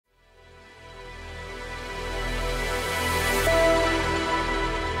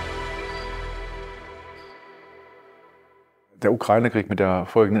der Ukraine-Krieg mit der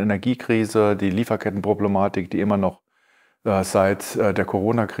folgenden Energiekrise, die Lieferkettenproblematik, die immer noch seit der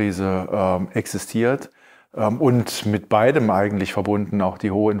Corona-Krise existiert. Und mit beidem eigentlich verbunden auch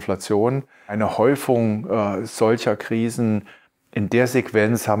die hohe Inflation. Eine Häufung solcher Krisen in der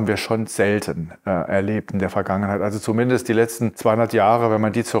Sequenz haben wir schon selten erlebt in der Vergangenheit. Also zumindest die letzten 200 Jahre, wenn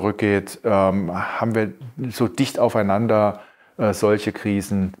man die zurückgeht, haben wir so dicht aufeinander solche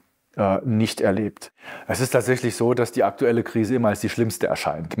Krisen nicht erlebt. Es ist tatsächlich so, dass die aktuelle Krise immer als die schlimmste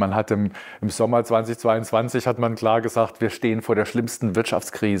erscheint. Man hat im Sommer 2022 hat man klar gesagt, wir stehen vor der schlimmsten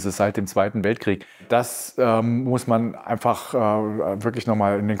Wirtschaftskrise seit dem Zweiten Weltkrieg. Das muss man einfach wirklich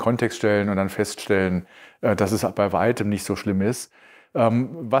nochmal in den Kontext stellen und dann feststellen, dass es bei weitem nicht so schlimm ist.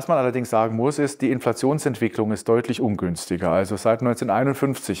 Was man allerdings sagen muss, ist, die Inflationsentwicklung ist deutlich ungünstiger. Also seit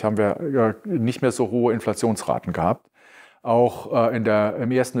 1951 haben wir nicht mehr so hohe Inflationsraten gehabt. Auch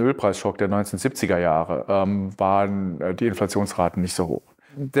im ersten Ölpreisschock der 1970er Jahre waren die Inflationsraten nicht so hoch.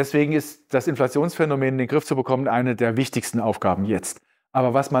 Deswegen ist das Inflationsphänomen in den Griff zu bekommen eine der wichtigsten Aufgaben jetzt.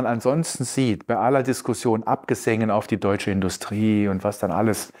 Aber was man ansonsten sieht, bei aller Diskussion, Abgesängen auf die deutsche Industrie und was dann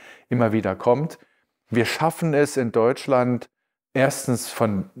alles immer wieder kommt, wir schaffen es in Deutschland erstens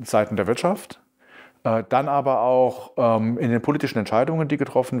von Seiten der Wirtschaft, dann aber auch in den politischen Entscheidungen, die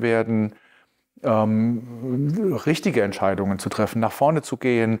getroffen werden, richtige Entscheidungen zu treffen, nach vorne zu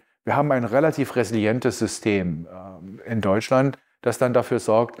gehen. Wir haben ein relativ resilientes System in Deutschland, das dann dafür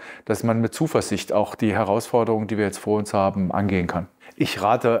sorgt, dass man mit Zuversicht auch die Herausforderungen, die wir jetzt vor uns haben, angehen kann. Ich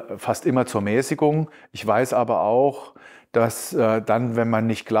rate fast immer zur Mäßigung. Ich weiß aber auch, dass dann, wenn man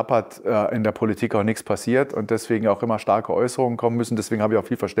nicht klappert, in der Politik auch nichts passiert und deswegen auch immer starke Äußerungen kommen müssen. Deswegen habe ich auch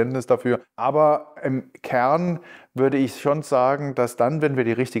viel Verständnis dafür. Aber im Kern würde ich schon sagen, dass dann, wenn wir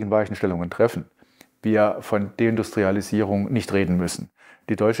die richtigen Weichenstellungen treffen, wir von Deindustrialisierung nicht reden müssen.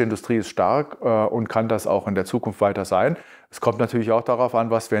 Die deutsche Industrie ist stark und kann das auch in der Zukunft weiter sein. Es kommt natürlich auch darauf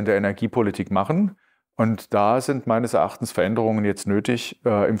an, was wir in der Energiepolitik machen. Und da sind meines Erachtens Veränderungen jetzt nötig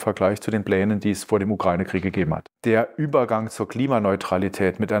im Vergleich zu den Plänen, die es vor dem Ukraine-Krieg gegeben hat. Der Übergang zur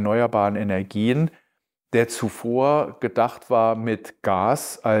Klimaneutralität mit erneuerbaren Energien, der zuvor gedacht war mit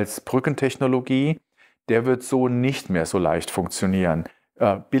Gas als Brückentechnologie, der wird so nicht mehr so leicht funktionieren.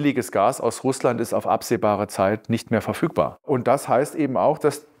 Billiges Gas aus Russland ist auf absehbare Zeit nicht mehr verfügbar. Und das heißt eben auch,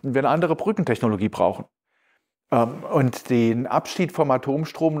 dass wir eine andere Brückentechnologie brauchen. Und den Abschied vom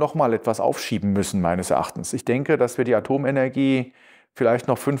Atomstrom noch mal etwas aufschieben müssen, meines Erachtens. Ich denke, dass wir die Atomenergie vielleicht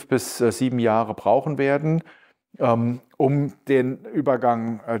noch 5 bis 7 Jahre brauchen werden, um den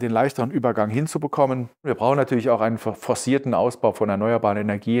leichteren Übergang hinzubekommen. Wir brauchen natürlich auch einen forcierten Ausbau von erneuerbaren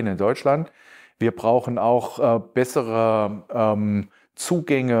Energien in Deutschland. Wir brauchen auch bessere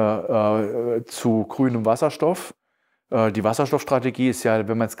Zugänge zu grünem Wasserstoff. Die Wasserstoffstrategie ist ja,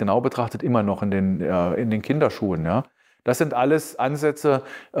 wenn man es genau betrachtet, immer noch in den Kinderschuhen. Ja? Das sind alles Ansätze,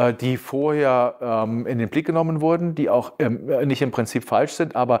 die vorher in den Blick genommen wurden, die auch nicht im Prinzip falsch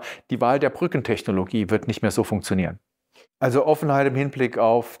sind, aber die Wahl der Brückentechnologie wird nicht mehr so funktionieren. Also Offenheit im Hinblick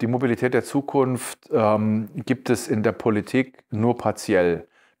auf die Mobilität der Zukunft gibt es in der Politik nur partiell.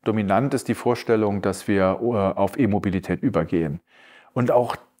 Dominant ist die Vorstellung, dass wir auf E-Mobilität übergehen. Und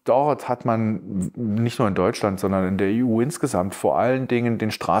auch dort hat man nicht nur in Deutschland, sondern in der EU insgesamt vor allen Dingen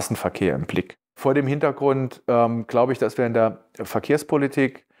den Straßenverkehr im Blick. Vor dem Hintergrund glaube ich, dass wir in der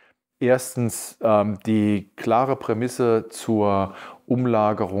Verkehrspolitik erstens die klare Prämisse zur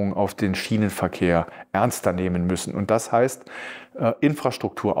Umlagerung auf den Schienenverkehr ernster nehmen müssen. Und das heißt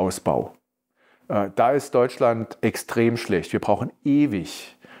Infrastrukturausbau. Da ist Deutschland extrem schlecht. Wir brauchen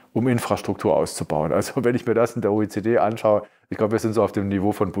ewig, um Infrastruktur auszubauen. Also wenn ich mir das in der OECD anschaue, ich glaube, wir sind so auf dem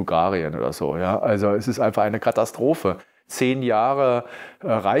Niveau von Bulgarien oder so. Ja? Also es ist einfach eine Katastrophe. 10 Jahre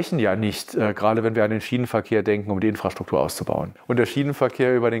reichen ja nicht, gerade wenn wir an den Schienenverkehr denken, um die Infrastruktur auszubauen. Und der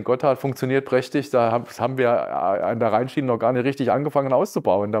Schienenverkehr über den Gotthard funktioniert prächtig. Da haben wir an der Rheinschiene noch gar nicht richtig angefangen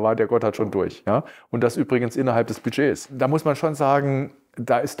auszubauen. Da war der Gotthard schon durch. Ja? Und das übrigens innerhalb des Budgets. Da muss man schon sagen,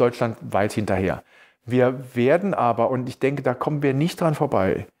 da ist Deutschland weit hinterher. Wir werden aber, und ich denke, da kommen wir nicht dran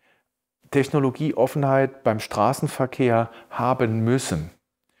vorbei, Technologieoffenheit beim Straßenverkehr haben müssen.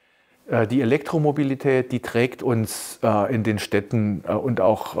 Die Elektromobilität, die trägt uns in den Städten und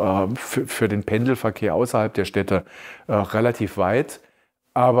auch für den Pendelverkehr außerhalb der Städte relativ weit.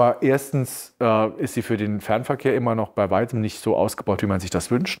 Aber erstens ist sie für den Fernverkehr immer noch bei weitem nicht so ausgebaut, wie man sich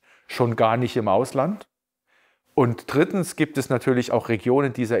das wünscht. Schon gar nicht im Ausland. Und drittens gibt es natürlich auch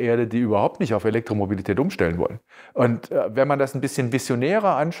Regionen dieser Erde, die überhaupt nicht auf Elektromobilität umstellen wollen. Und wenn man das ein bisschen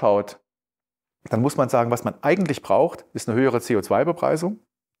visionärer anschaut, dann muss man sagen, was man eigentlich braucht, ist eine höhere CO2-Bepreisung.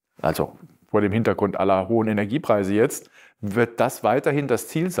 Also vor dem Hintergrund aller hohen Energiepreise jetzt, wird das weiterhin das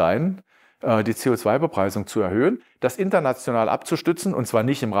Ziel sein. die CO2-Bepreisung zu erhöhen, das international abzustützen, und zwar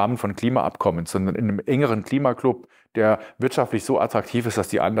nicht im Rahmen von Klimaabkommen, sondern in einem engeren Klimaclub, der wirtschaftlich so attraktiv ist, dass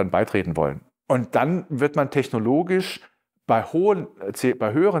die anderen beitreten wollen. Und dann wird man technologisch bei höheren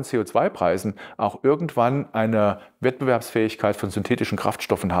CO2-Preisen auch irgendwann eine Wettbewerbsfähigkeit von synthetischen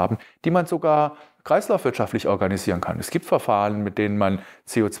Kraftstoffen haben, die man sogar kreislaufwirtschaftlich organisieren kann. Es gibt Verfahren, mit denen man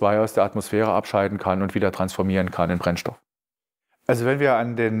CO2 aus der Atmosphäre abscheiden kann und wieder transformieren kann in Brennstoff. Also wenn wir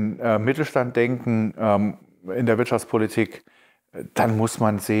an den Mittelstand denken in der Wirtschaftspolitik, dann muss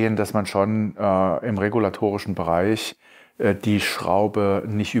man sehen, dass man schon im regulatorischen Bereich die Schraube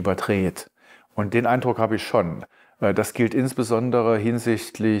nicht überdreht. Und den Eindruck habe ich schon. Das gilt insbesondere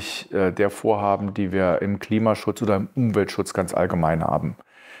hinsichtlich der Vorhaben, die wir im Klimaschutz oder im Umweltschutz ganz allgemein haben.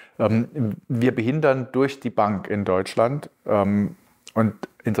 Wir behindern durch die Bank in Deutschland und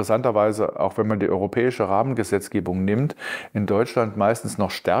interessanterweise, auch wenn man die europäische Rahmengesetzgebung nimmt, in Deutschland meistens noch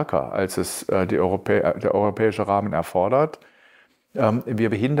stärker, als es der europäische Rahmen erfordert. Wir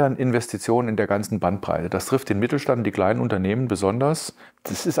behindern Investitionen in der ganzen Bandbreite. Das trifft den Mittelstand, die kleinen Unternehmen besonders.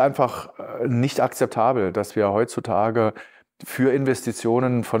 Das ist einfach nicht akzeptabel, dass wir heutzutage für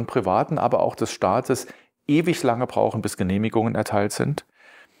Investitionen von Privaten, aber auch des Staates ewig lange brauchen, bis Genehmigungen erteilt sind.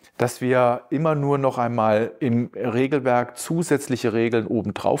 Dass wir immer nur noch einmal im Regelwerk zusätzliche Regeln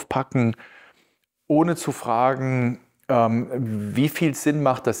obendrauf packen, ohne zu fragen, wie viel Sinn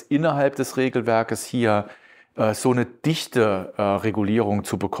macht das innerhalb des Regelwerkes hier so eine dichte Regulierung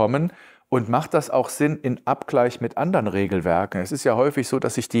zu bekommen, und macht das auch Sinn in Abgleich mit anderen Regelwerken. Es ist ja häufig so,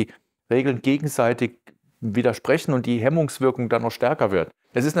 dass sich die Regeln gegenseitig widersprechen und die Hemmungswirkung dann noch stärker wird.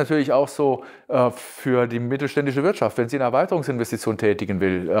 Es ist natürlich auch so für die mittelständische Wirtschaft, wenn sie eine Erweiterungsinvestition tätigen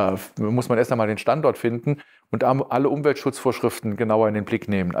will, muss man erst einmal den Standort finden und alle Umweltschutzvorschriften genauer in den Blick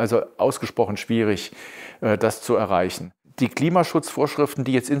nehmen. Also ausgesprochen schwierig, das zu erreichen. Die Klimaschutzvorschriften,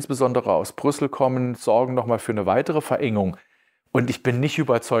 die jetzt insbesondere aus Brüssel kommen, sorgen nochmal für eine weitere Verengung. Und ich bin nicht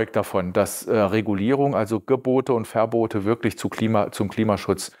überzeugt davon, dass Regulierung, also Gebote und Verbote, wirklich zum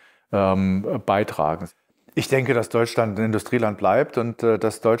Klimaschutz beitragen. Ich denke, dass Deutschland ein Industrieland bleibt und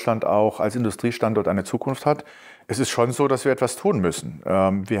dass Deutschland auch als Industriestandort eine Zukunft hat. Es ist schon so, dass wir etwas tun müssen.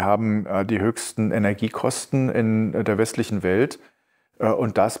 Wir haben die höchsten Energiekosten in der westlichen Welt.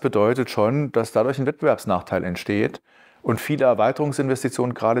 Und das bedeutet schon, dass dadurch ein Wettbewerbsnachteil entsteht und viele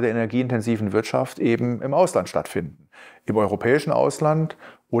Erweiterungsinvestitionen gerade der energieintensiven Wirtschaft eben im Ausland stattfinden. Im europäischen Ausland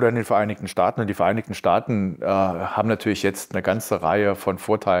oder in den Vereinigten Staaten. Und die Vereinigten Staaten haben natürlich jetzt eine ganze Reihe von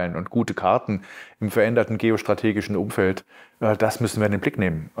Vorteilen und gute Karten im veränderten geostrategischen Umfeld. Das müssen wir in den Blick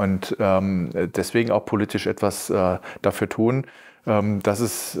nehmen und deswegen auch politisch etwas dafür tun, dass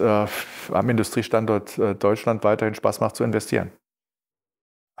es am Industriestandort Deutschland weiterhin Spaß macht zu investieren.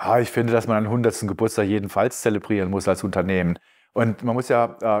 Ich finde, dass man einen 100. Geburtstag jedenfalls zelebrieren muss als Unternehmen. Und man muss ja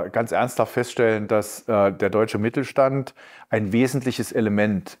ganz ernsthaft feststellen, dass der deutsche Mittelstand ein wesentliches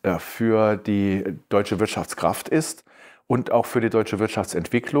Element für die deutsche Wirtschaftskraft ist und auch für die deutsche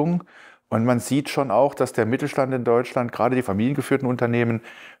Wirtschaftsentwicklung. Und man sieht schon auch, dass der Mittelstand in Deutschland, gerade die familiengeführten Unternehmen,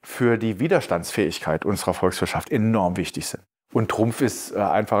 für die Widerstandsfähigkeit unserer Volkswirtschaft enorm wichtig sind. Und Trumpf ist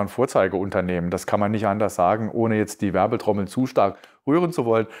einfach ein Vorzeigeunternehmen. Das kann man nicht anders sagen, ohne jetzt die Werbetrommel zu stark rühren zu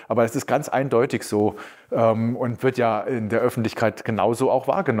wollen. Aber es ist ganz eindeutig so und wird ja in der Öffentlichkeit genauso auch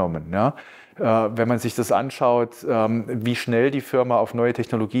wahrgenommen. Ja? Wenn man sich das anschaut, wie schnell die Firma auf neue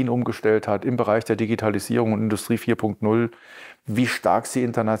Technologien umgestellt hat im Bereich der Digitalisierung und Industrie 4.0, wie stark sie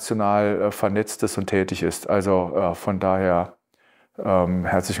international vernetzt ist und tätig ist. Also von daher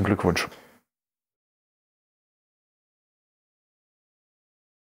herzlichen Glückwunsch.